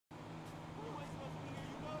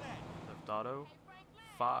Auto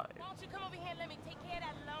 5. Why don't you come over here and let me take care of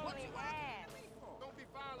that lonely ass? Don't be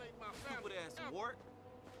violating my family. Stupid ass wart.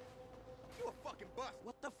 You a fucking bust.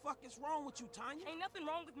 What the fuck is wrong with you, Tanya? Ain't nothing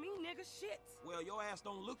wrong with me, nigga. Shit. Well, your ass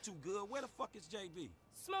don't look too good. Where the fuck is JB?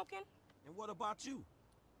 Smoking. And what about you?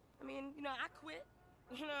 I mean, you know, I quit.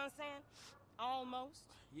 You know what I'm saying? Almost.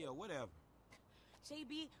 Yeah, whatever.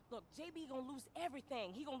 JB, look, JB gonna lose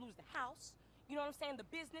everything. He gonna lose the house. You know what I'm saying? The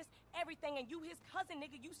business, everything. And you his cousin,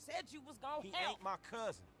 nigga. You said you was gonna He help. ain't my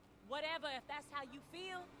cousin. Whatever, if that's how you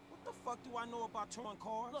feel. What the fuck do I know about towing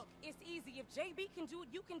cars? Look, it's easy. If JB can do it,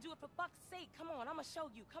 you can do it, for fuck's sake. Come on, I'ma show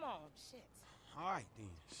you. Come on. Shit. All right, then.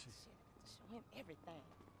 Shit. Shit, I got to show him everything.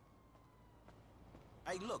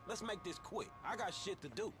 Hey, look, let's make this quick. I got shit to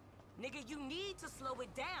do. Nigga, you need to slow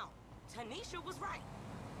it down. Tanisha was right.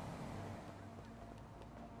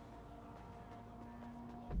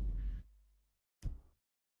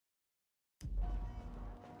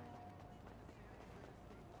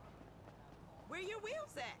 Where your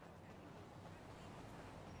wheels at?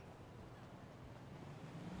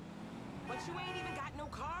 But you ain't even got no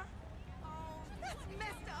car? Oh, that's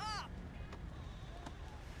messed up.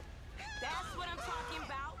 That's what I'm talking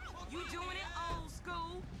about. You doing it old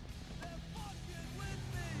school.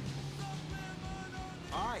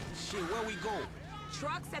 All right, shit, where we going?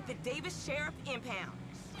 Trucks at the Davis Sheriff Impound.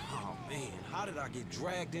 Oh, man, how did I get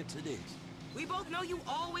dragged into this? We both know you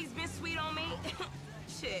always been sweet on me.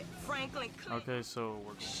 Shit, Franklin. Okay, so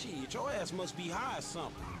we're Shit, your ass must be high or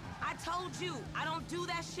something. I told you, I don't do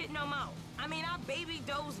that shit no more. I mean, I baby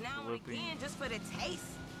doze now and again just for the taste.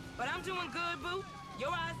 But I'm doing good, boo.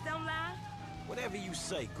 Your eyes don't lie. Whatever you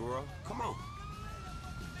say, girl. Come on.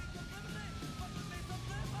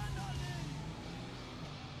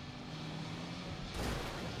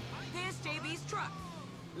 Here's JB's truck.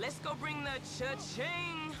 Let's go bring the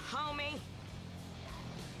cha-ching, homie.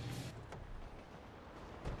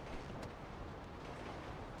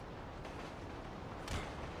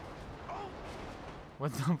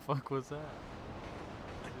 What the fuck was that?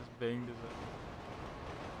 I just banged his head.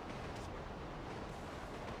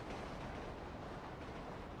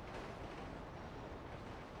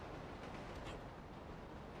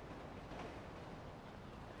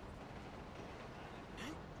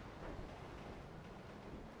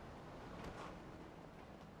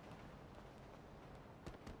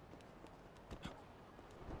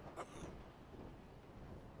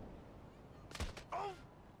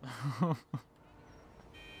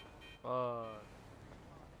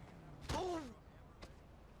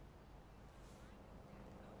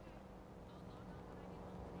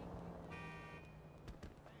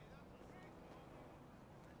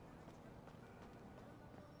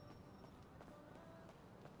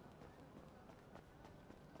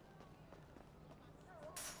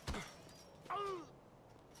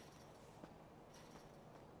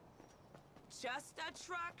 Just a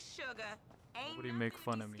truck, sugar. Ain't Nobody nothing make to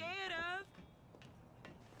fun be of me. scared of.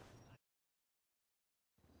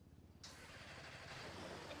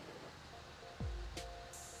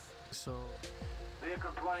 So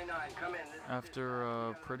Vehicle 29, come in.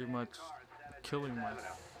 after pretty much killing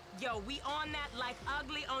myself. Yo, we on that like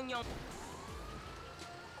ugly on your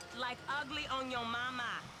mama.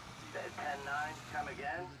 10-9, come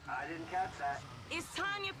again. I didn't catch that. It's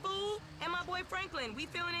Tanya, fool, and my boy Franklin. We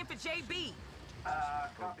filling in for JB.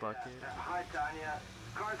 Copy bucket. that. Hi, Tanya.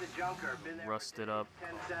 Car's a junker. Been there. Rusted up.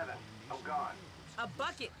 10-7. I'm gone. A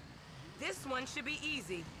bucket. This one should be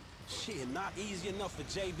easy. Shit, not easy enough for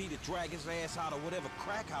JB to drag his ass out of whatever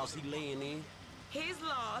crack house he laying in. His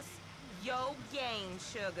loss, your gain,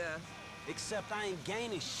 sugar. Except I ain't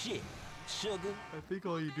gaining shit, sugar. I think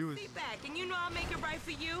all you do is Sit back, and you know I'll make it right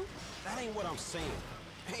for you. That ain't what I'm saying.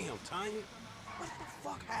 Damn, Tanya. What the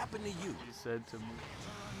fuck happened to you? he said to me.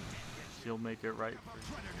 She'll make it right for you.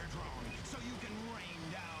 Predator drone, so you can rain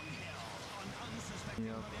down hell on unsuspecting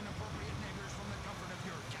Yep. but inappropriate niggers from the comfort of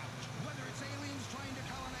your couch. Whether it's aliens trying to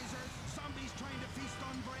colonize Earth, zombies trying to feast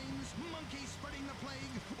on brains, monkeys spreading the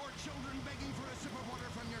plague, or children begging for a sip of water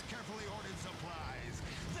from your carefully hoarded supplies,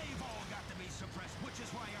 they've all got to be suppressed, which is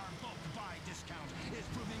why our bulk buy discount is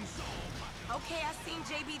proving so popular. Okay, I've seen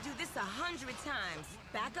JB do this 100 times.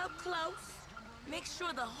 Back up close. Make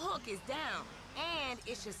sure the hook is down. And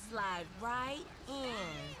it should slide right in.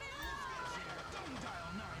 Don't dial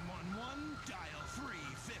 911, dial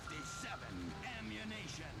 357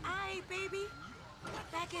 ammunition. Aight, baby.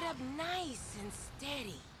 Back it up nice and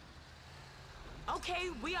steady. Okay,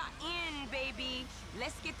 we are in, baby.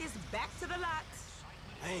 Let's get this back to the lot.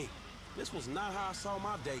 Hey, this was not how I saw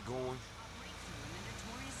my day going.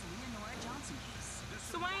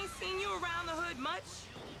 So I ain't seen you around the hood much?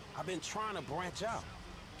 I've been trying to branch out.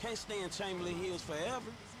 Can't stay in Chamberlain Hills forever.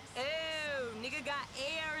 Oh, nigga got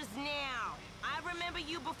airs now. I remember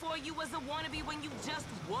you before you was a wannabe when you just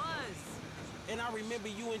was. And I remember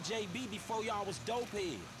you and JB before y'all was dope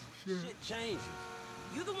heads. Shit changes.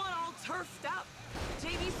 You the one all turfed up.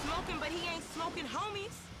 JB smoking, but he ain't smoking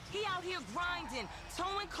homies. He out here grinding,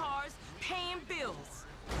 towing cars, paying bills.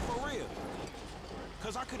 For real.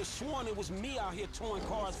 Cause I could have sworn it was me out here towing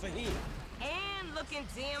cars for him. And looking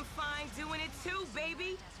damn fine doing it too,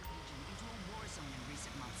 baby. Into a war zone in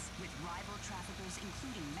recent months, with rival traffickers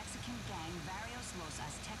including Mexican gang Varios Los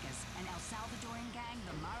Aztecas and El Salvadoran gang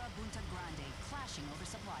the Marabunta Grande clashing over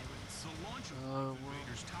supply routes. The launch of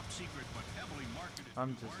Invaders' top secret but heavily marketed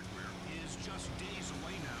hardware is just days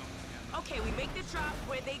away now. Okay, we make the drop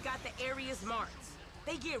where they got the areas marked.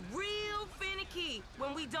 They get real finicky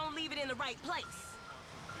when we don't leave it in the right place.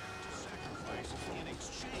 Sacrifice in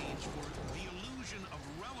exchange for the illusion of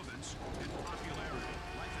relevance and popularity.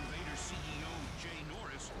 Life Invaders CEO Jay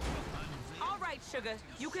Norris will unveil. All right, sugar,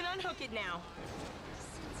 you can unhook it now.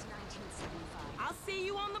 Since 1975. I'll see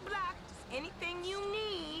you on the block. Anything you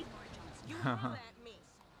need, you holler at me.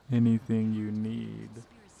 Anything you need.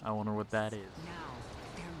 I wonder what that is. Now,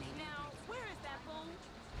 there may be Now, where is that bull?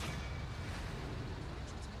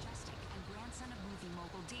 Richards Majestic and grandson of movie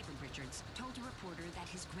mogul David Richards told a reporter that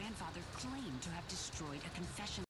his grandfather claimed to have destroyed a confession